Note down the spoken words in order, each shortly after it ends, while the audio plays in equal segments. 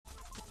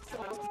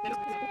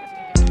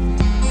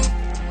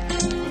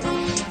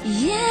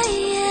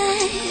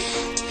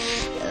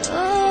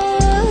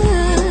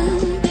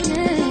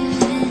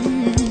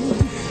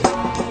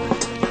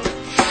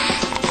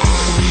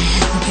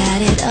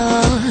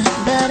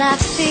I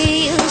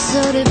feel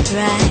so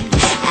deprived.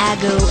 I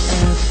go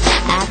up,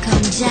 I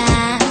come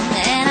down,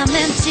 and I'm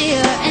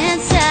emptier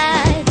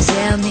inside.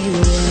 Tell me,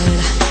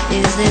 what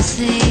is this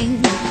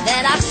thing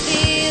that I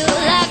feel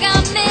like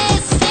I'm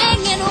missing,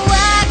 and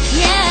why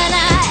can't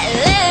I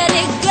let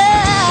it go?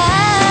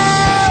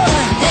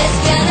 There's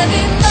gotta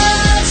be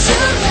more to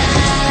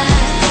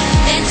life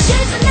than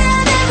chasing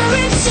down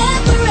every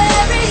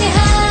temporary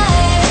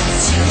high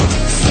to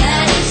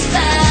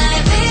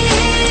satisfy me.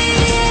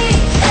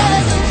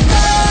 'Cause I'm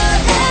more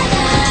than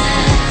I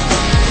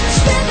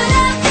strip it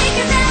out,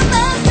 thinking there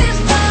must be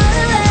more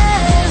to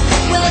life.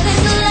 Well,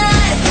 there's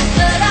life,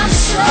 but I'm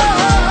sure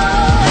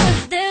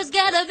there's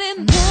gotta be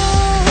more.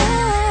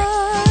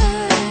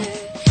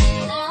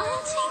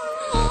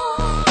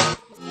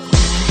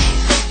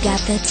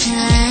 Got the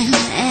time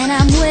and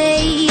I'm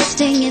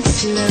wasting it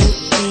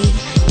slowly.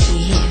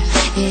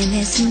 Here in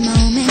this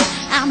moment,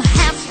 I'm